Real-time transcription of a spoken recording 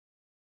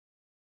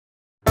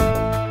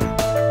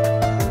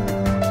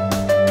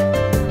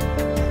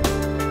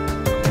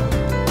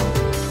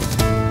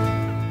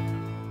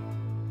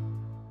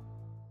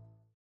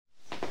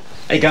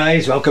Hey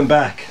guys, welcome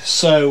back.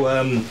 So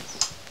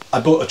I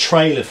bought a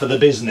trailer for the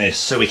business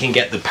so we can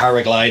get the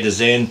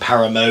paragliders in,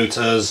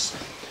 paramotors,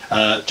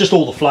 just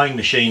all the flying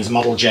machines,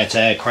 model jet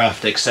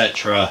aircraft,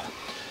 etc.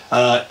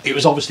 It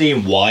was obviously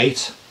in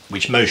white,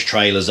 which most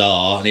trailers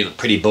are, and it looked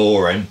pretty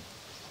boring.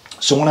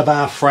 So one of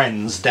our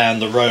friends down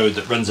the road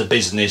that runs a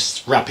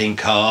business wrapping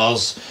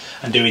cars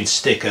and doing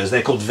stickers,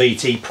 they're called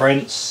VT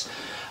Prints,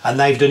 and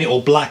they've done it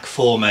all black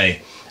for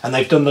me. And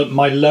they've done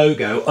my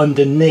logo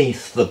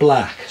underneath the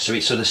black, so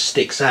it sort of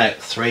sticks out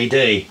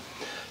 3D.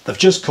 They've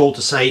just called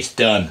to say it's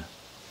done.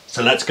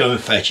 So let's go and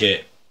fetch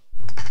it.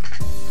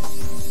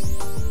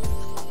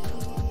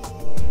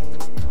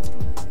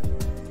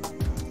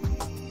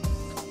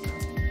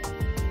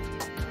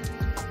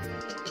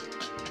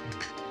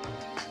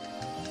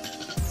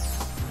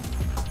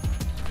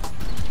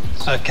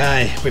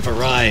 Okay, we've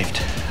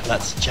arrived.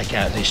 Let's check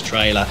out this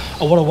trailer.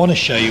 And what I want to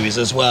show you is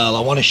as well,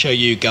 I want to show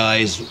you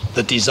guys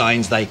the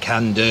designs they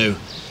can do.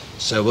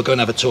 So we're going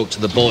to have a talk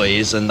to the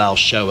boys and they'll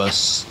show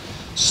us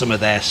some of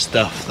their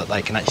stuff that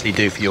they can actually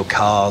do for your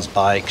cars,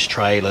 bikes,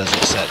 trailers,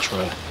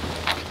 etc.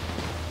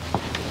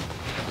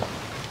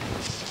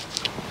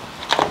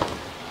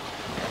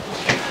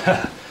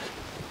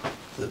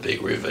 The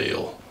big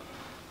reveal.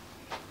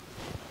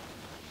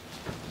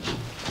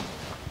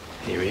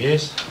 Here he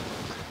is.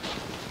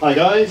 Hi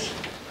guys.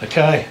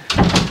 Okay.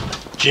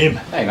 Jim.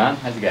 Hey man,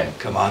 how's it going?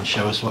 Come on,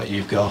 show us what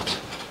you've got.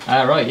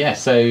 Right, yeah,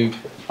 so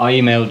I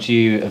emailed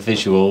you a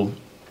visual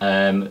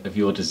of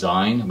your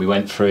design. We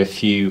went through a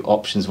few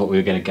options what we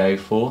were going to go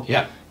for.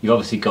 Yeah. You've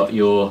obviously got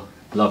your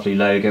lovely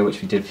logo,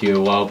 which we did for you a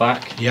while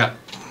back. Yeah.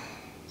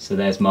 So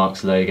there's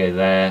Marc's logo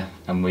there,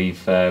 and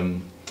we've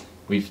done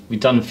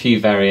a few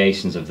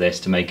variations of this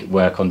to make it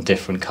work on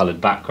different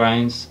coloured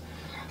backgrounds.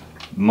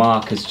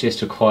 Marc has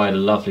just acquired a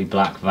lovely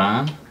black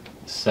van,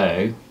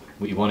 so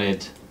we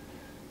wanted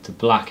to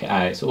black it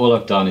out. So all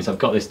I've done is I've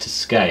got this to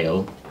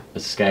scale, a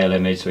scale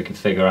image, so we can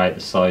figure out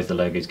the size the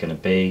logo is going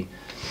to be,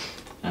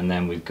 and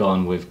then we've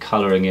gone with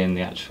colouring in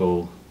the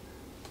actual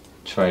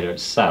trailer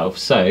itself.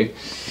 So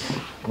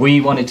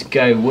we wanted to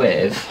go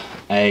with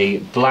a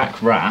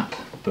black wrap,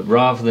 but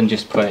rather than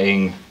just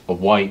putting a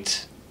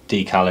white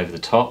decal over the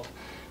top,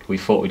 we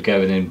thought we'd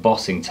go with an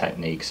embossing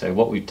technique. So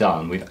what we've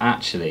done, we've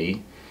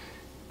actually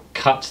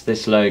cut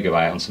this logo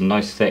out on some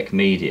nice thick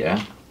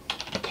media,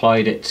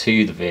 applied it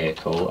to the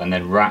vehicle and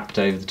then wrapped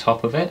over the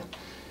top of it.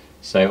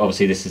 So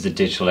obviously this is a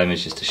digital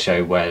image just to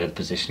show where the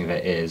position of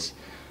it is,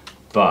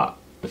 but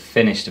the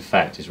finished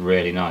effect is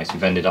really nice.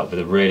 We've ended up with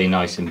a really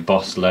nice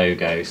embossed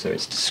logo, so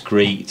it's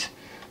discreet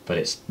but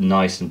it's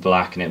nice and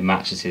black and it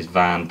matches his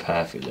van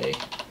perfectly.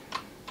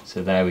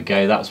 So there we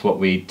go, that's what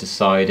we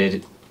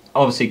decided.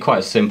 Obviously quite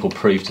a simple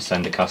proof to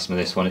send a customer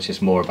this one, it's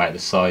just more about the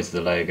size of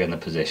the logo and the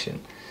position.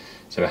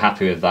 So we're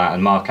happy with that,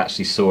 and Marc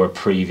actually saw a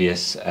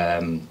previous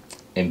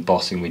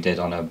embossing we did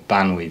on a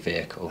Banwee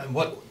vehicle. And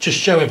what? Just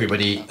show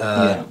everybody,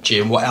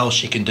 Jim, what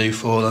else you can do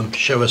for them.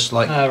 Show us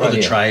like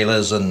other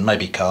trailers and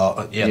maybe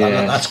car.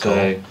 That's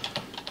cool.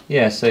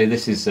 So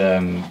this is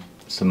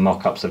some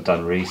mock-ups I've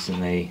done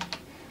recently.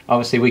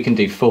 Obviously we can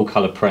do full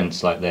colour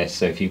prints like this,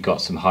 so if you've got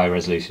some high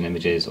resolution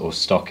images or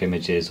stock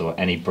images or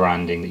any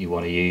branding that you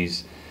want to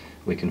use,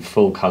 we can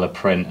full colour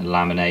print and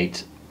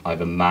laminate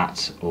either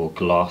matte or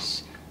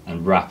gloss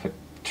and wrap a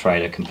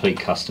trailer complete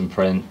custom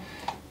print,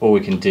 or we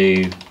can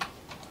do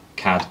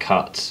CAD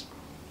cut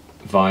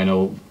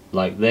vinyl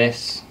like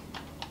this.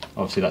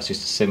 Obviously that's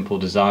just a simple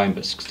design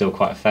but still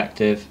quite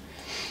effective.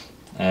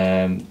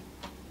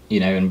 You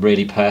know, and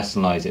really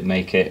personalize it,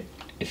 make it,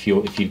 if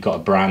you've got a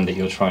brand that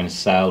you're trying to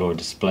sell or a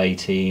display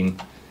team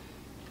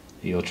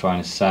that you're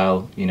trying to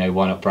sell, you know,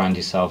 why not brand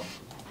yourself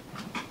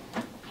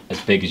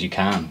as big as you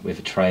can with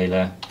a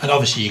trailer. And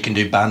obviously you can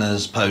do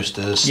banners,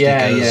 posters,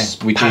 stickers,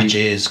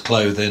 patches,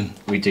 clothing.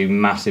 We do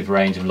massive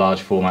range of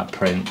large format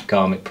print,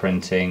 garment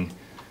printing,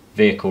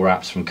 vehicle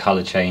wraps from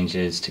colour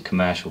changes to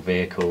commercial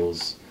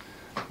vehicles.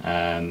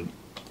 You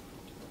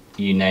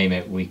name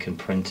it, we can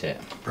print it.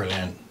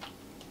 Brilliant.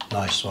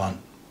 Nice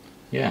one.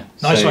 Yeah.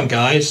 Nice one,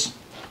 guys.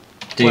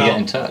 Get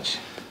in touch.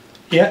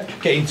 Yeah,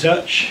 get in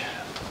touch.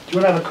 Do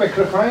you want to have a quick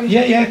look around?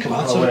 Yeah, come on,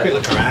 let's have a quick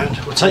look around.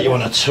 We'll take you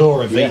on a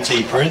tour of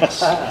VT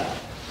Prints.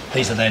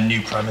 These are their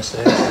new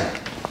premises.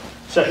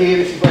 So here,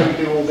 this is where we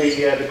do all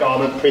the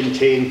garment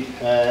printing.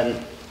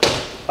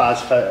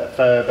 Baz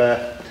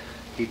Ferber,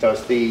 he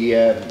does the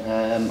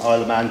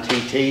Isle of Man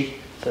TT,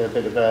 so a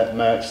bit of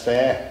merch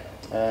there.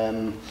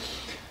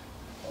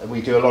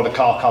 We do a lot of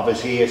car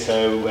covers here,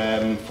 so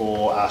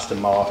for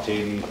Aston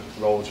Martin,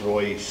 Rolls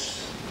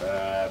Royce,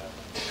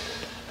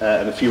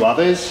 and a few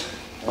others.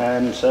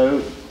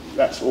 So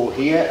that's all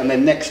here, and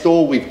then next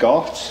door we've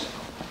got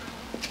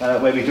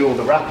where we do all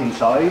the wrap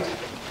inside.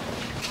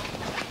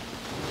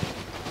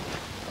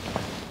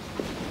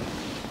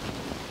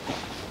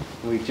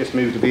 We've just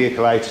moved the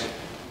vehicle out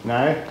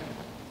now.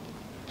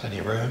 Plenty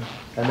of room.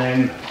 And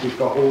then we've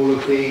got all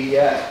of the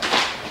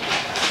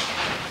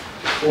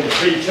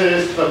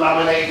printers, the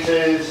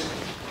laminators,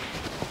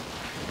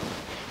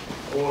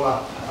 all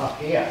up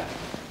here.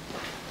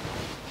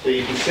 So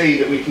you can see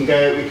that we can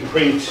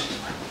print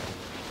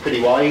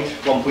pretty wide,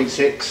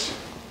 1.6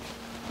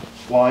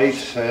 wide,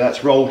 so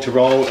that's roll to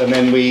roll, and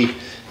then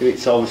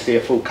it's obviously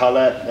a full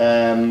colour,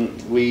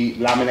 we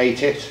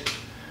laminate it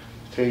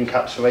to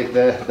encapsulate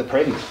the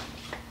print.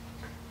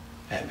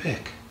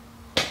 Epic.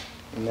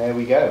 And there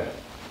we go.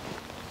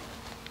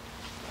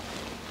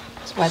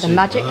 That's where the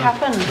magic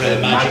happens. Where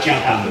the magic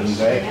happens.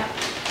 Eh?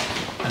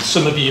 Yeah. And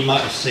some of you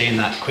might have seen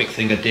that quick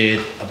thing I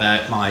did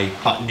about my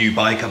new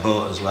bike I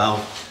bought as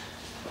well.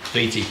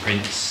 3D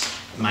prints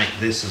make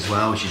this as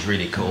well, which is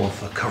really cool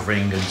for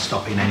covering and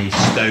stopping any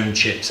stone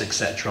chips,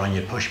 etc. on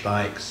your push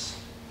bikes.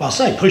 Well, I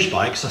say push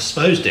bikes, I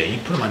suppose, do you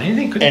put them on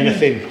anything? Couldn't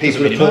Anything. You? People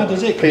Doesn't really matter,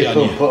 does it? Could be on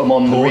your put them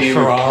on the Porsche, rear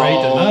Ferrari,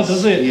 of doesn't matter, cars.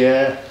 does it?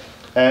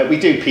 Yeah. We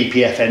do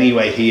PPF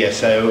anyway here,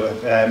 so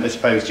I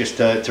suppose just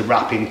to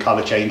wrap in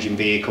colour changing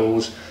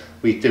vehicles,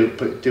 we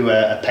do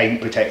a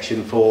paint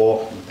protection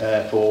for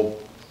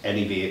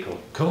any vehicle.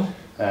 Cool.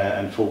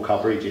 And full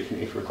coverage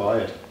if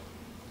required.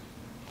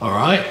 All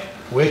right,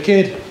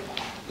 wicked.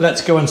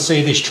 Let's go and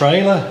see this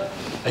trailer.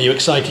 Are you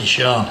excited,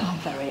 Sean? I'm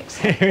very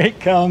excited. Here it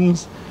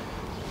comes.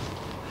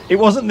 It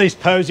wasn't this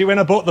posy when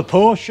I bought the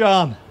Porsche,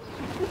 Sean.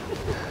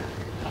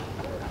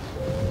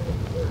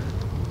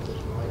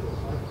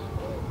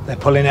 They're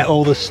pulling out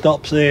all the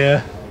stops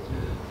here,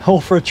 all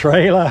for a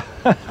trailer.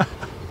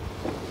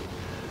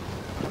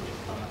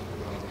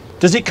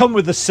 Does it come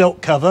with the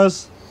silk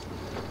covers?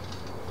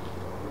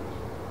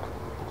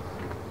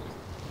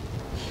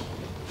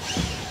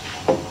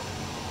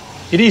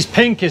 It is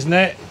pink, isn't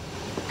it?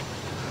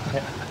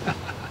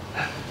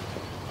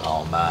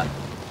 Oh man,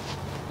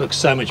 looks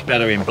so much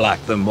better in black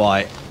than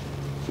white.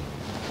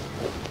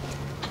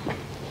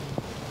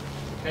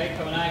 Okay,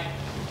 coming out.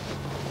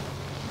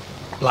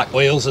 Black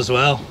wheels as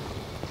well.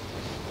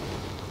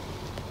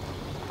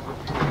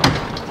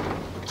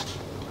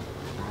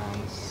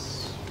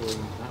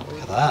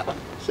 Look at that.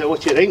 So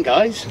what do you think,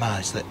 guys? Man,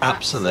 it's the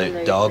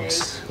absolute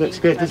dogs. Looks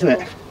good, doesn't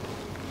it?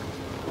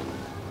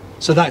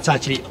 So that's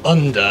actually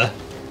under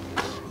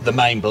the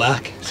main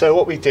black. So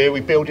what we do, we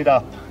build it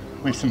up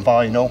with some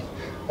vinyl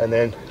and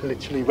then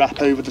literally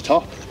wrap over the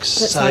top. Looks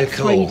So like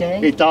cool.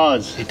 3D. It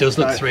does. It does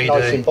look 3D.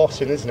 Nice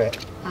embossing, isn't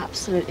it?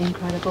 Absolutely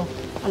incredible.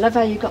 I love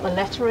how you've got the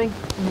lettering.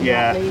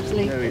 Yeah.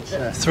 Leavesley. No, it's,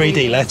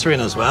 3D lettering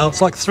as well.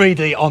 It's like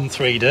 3D on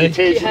 3D. it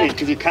is, Yeah.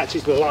 because it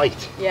catches the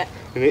light. Yeah.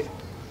 And it,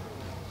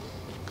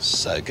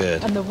 So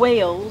good. And the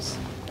wheels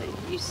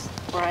that you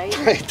spray,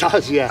 it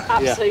does, yeah.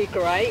 absolutely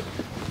great.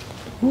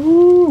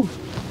 Woo.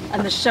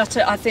 And the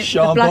shutter, I think the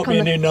Sean black bought me a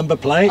on new number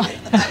plate.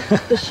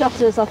 the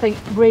shutters, I think,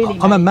 really.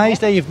 I'm make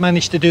amazed how you've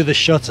managed to do the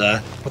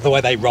shutter with the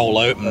way they roll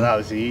open. And that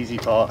was the easy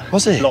part.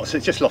 Was it?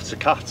 Just lots of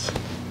cuts.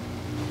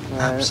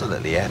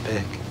 Absolutely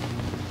epic.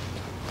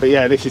 But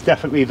yeah, this is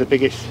definitely the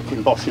biggest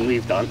embossing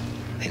we've done.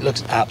 It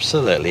looks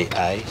absolutely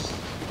ace.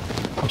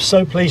 I'm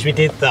so pleased we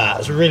did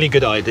that. It's a really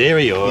good idea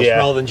of yours, Yeah.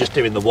 rather than just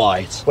doing the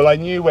white. Well, I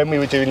knew when we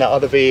were doing that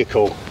other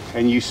vehicle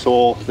and you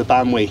saw the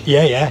Banwee,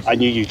 Yeah, yeah. I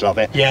knew you'd love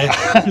it. Yeah.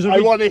 I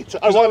want it.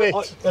 I want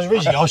it.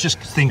 Originally, I was just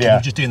thinking Yeah.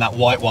 of just doing that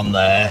white one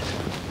there.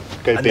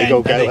 Go and big then-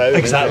 or go and then- home.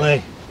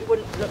 Exactly. It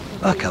wouldn't look.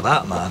 Look at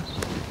that, man.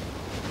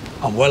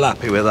 I'm well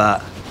happy with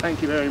that.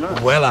 Thank you very much.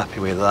 Well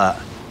happy with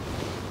that.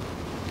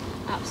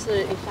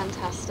 Absolutely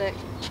fantastic.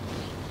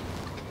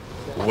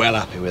 Well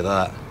happy with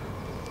that.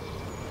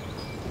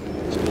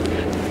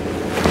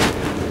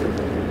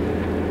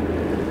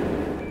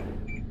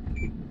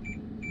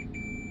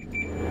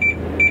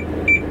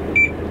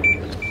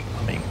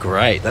 I mean,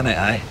 great, doesn't it,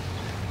 eh?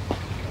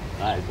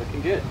 That is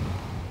looking good.